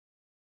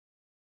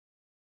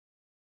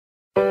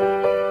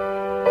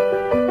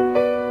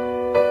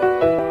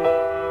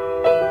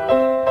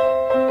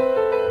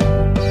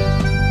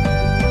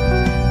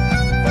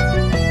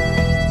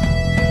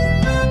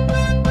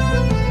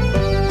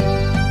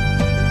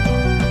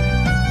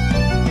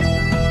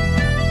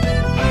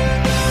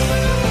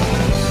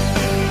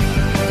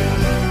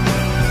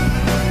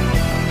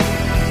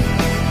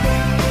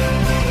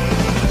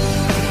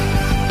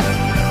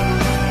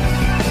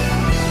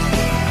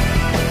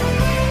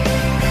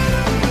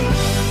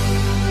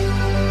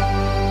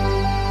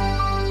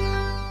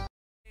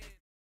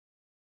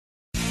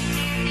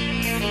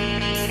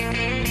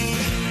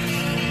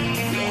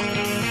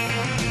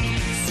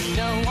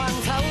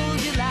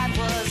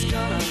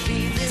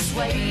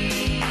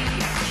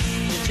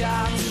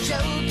job's a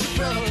joke, you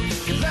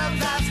broke, your love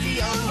life's the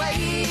old way.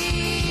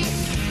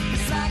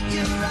 It's like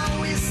you're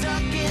always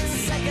stuck in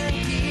second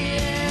gear.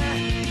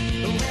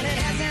 When it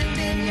hasn't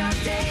been your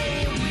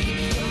day, a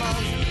week, a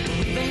month,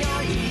 even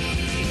your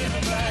year.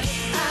 But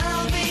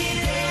I'll be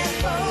there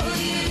for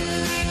you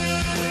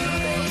when the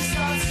rain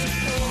starts to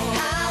pour.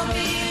 I'll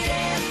be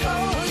there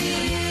for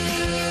you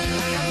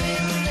like I've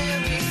been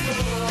there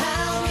before.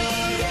 I'll be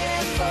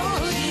there for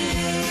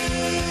you,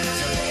 'cause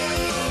you're there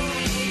for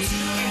me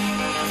too.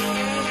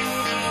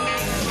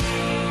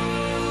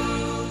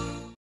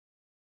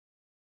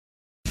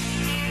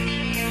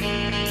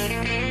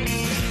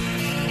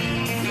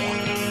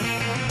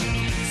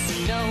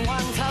 No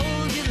one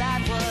told you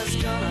life was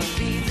gonna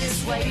be this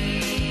way.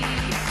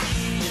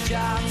 Your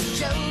job's a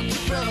joke, you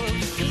broke,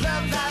 your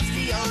love life's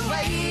the old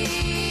way.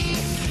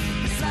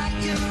 It's like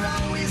you're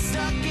always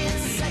stuck in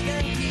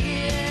second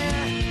gear.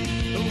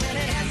 When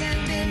it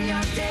hasn't been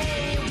your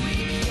day, a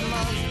week, a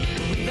month,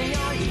 even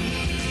your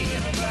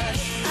year. But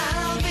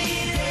I'll be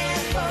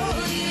there for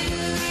you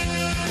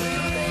when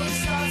the rain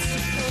starts to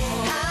pour.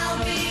 I'll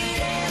be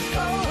there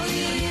for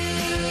you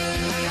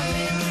like I've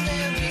been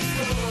there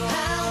before.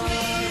 I'll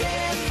be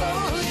there for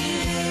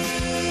you,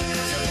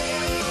 'cause you're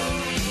there for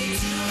me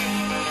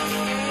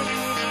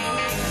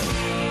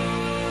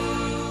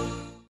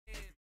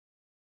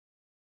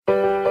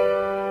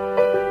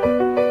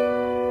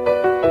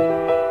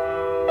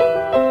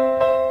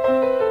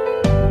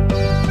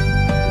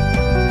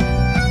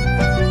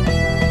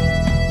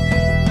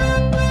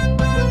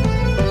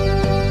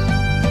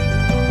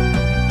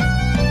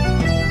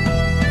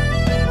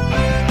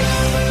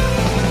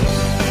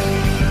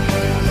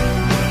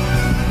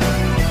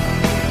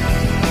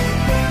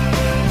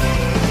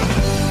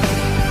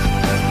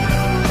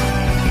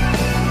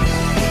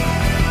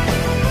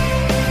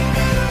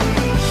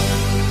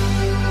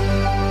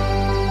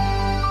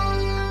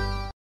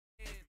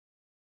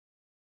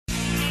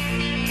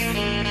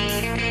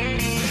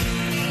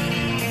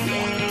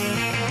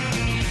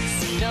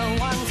No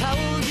one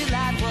told you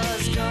life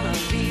was gonna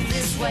be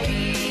this way.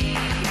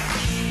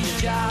 Your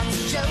job's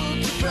a joke,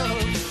 you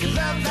broke, your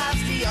love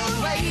life's the old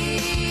way.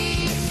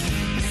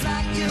 It's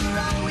like you're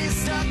always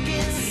stuck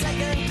in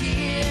second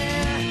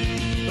gear.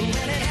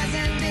 When it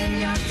hasn't been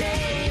your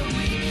day, a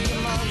week, a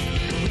month,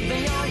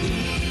 even your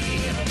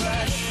year.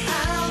 But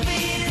I'll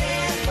be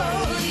there for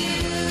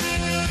you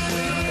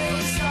when the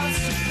rain starts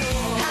to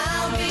pour.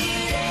 I'll be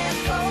there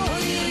for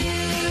you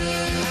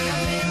like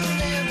I've been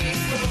there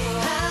before.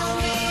 I'll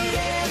be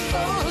there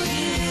for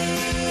you,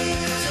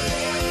 'cause you're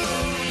there for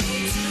me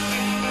too.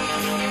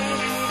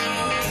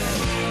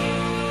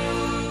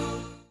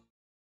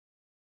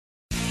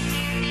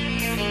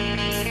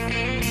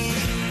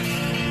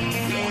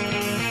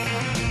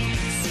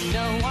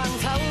 No one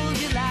told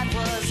you life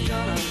was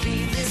gonna be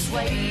this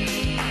way.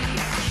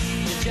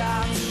 Your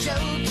job's a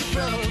joke, you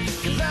broke,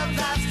 your love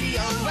life's the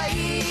old way.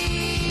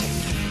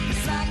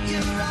 It's like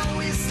you're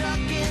always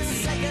stuck in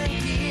second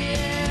gear.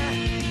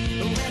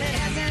 When it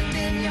hasn't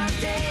been your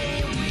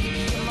day, a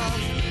week, a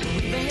month,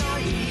 even your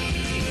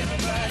year.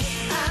 But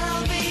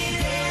I'll be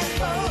there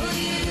for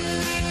you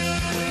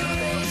when the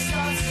rain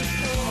starts to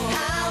pour.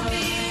 I'll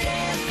be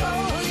there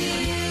for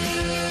you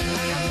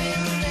like I've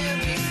been there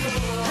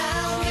before.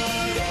 I'll be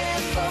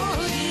there for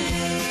you,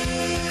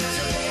 'cause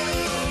you're there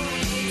for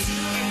me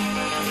too.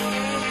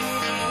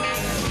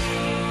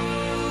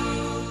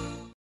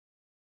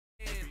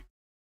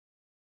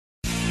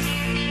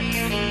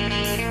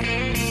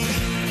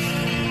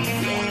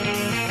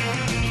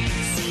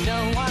 No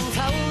one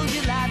told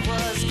you life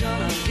was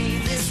gonna be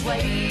this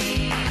way.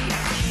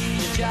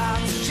 Your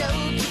job's a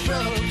joke, you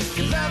broke,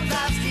 your love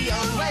life's the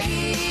old way.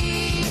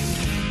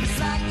 It's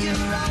like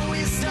you're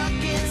always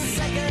stuck in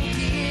second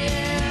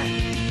gear.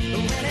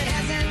 When it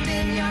hasn't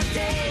been your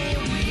day,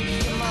 a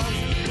week, a month,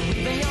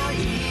 even your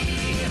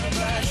year.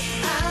 But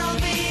I'll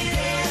be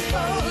there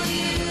for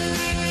you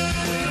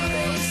when the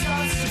rain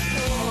starts to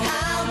pour.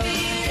 I'll be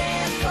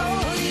there for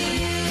you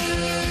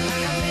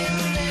like I've been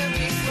there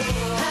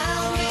before.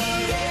 I'll be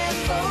there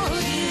for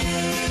you,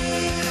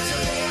 'cause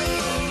you're there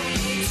for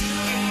me too.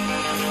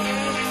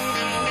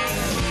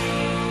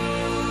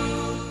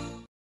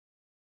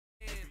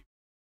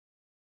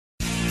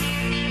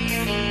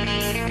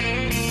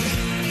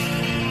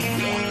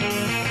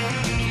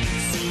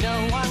 No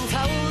one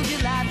told you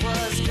life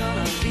was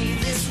gonna be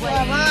this way.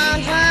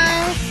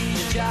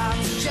 Your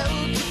job's a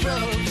joke, you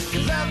broke,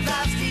 your love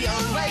life's the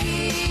old way.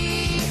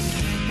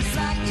 It's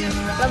like you're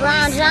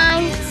always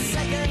stuck in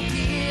second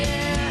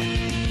gear.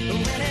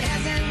 When it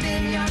hasn't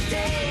been your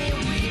day, a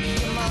week,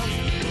 a month,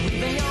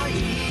 even your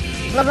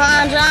year.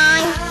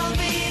 I'll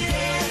be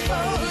there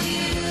for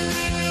you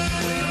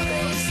when the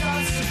rain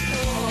starts to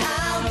pour.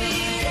 I'll be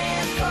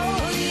there for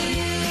you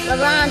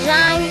like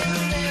I've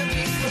been there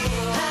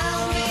before.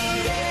 I'll be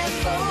there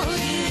for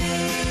you,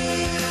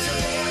 'cause you're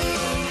there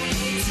for me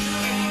too.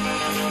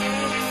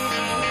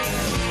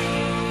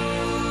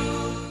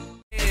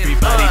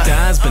 Everybody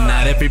dies, but not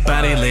not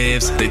everybody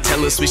lives. They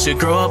tell us we should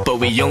grow up, but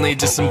we only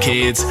just some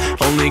kids.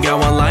 Only got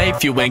one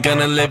life, you ain't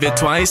gonna live it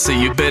twice, so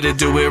you better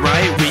do it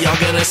right. We all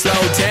gonna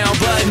slow down,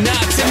 but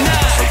not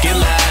tonight. So get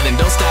loud and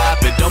don't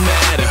stop, it don't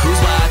matter